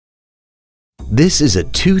This is a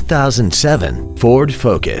 2007 Ford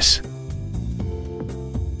Focus.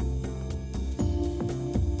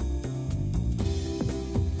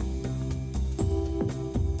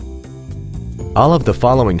 All of the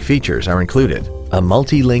following features are included: a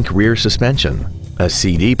multi-link rear suspension, a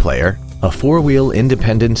CD player, a 4-wheel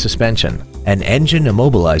independent suspension, an engine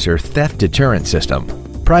immobilizer theft deterrent system,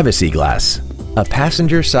 privacy glass, a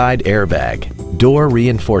passenger side airbag, door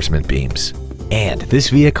reinforcement beams, and this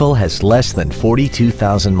vehicle has less than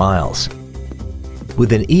 42,000 miles.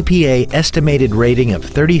 With an EPA estimated rating of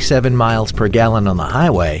 37 miles per gallon on the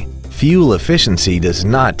highway, fuel efficiency does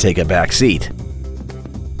not take a back seat.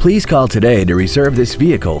 Please call today to reserve this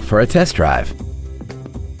vehicle for a test drive.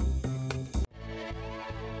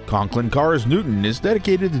 Conklin Cars Newton is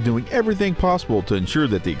dedicated to doing everything possible to ensure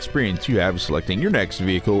that the experience you have selecting your next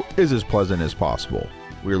vehicle is as pleasant as possible.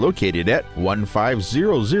 We're located at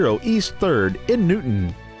 1500 East 3rd in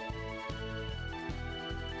Newton.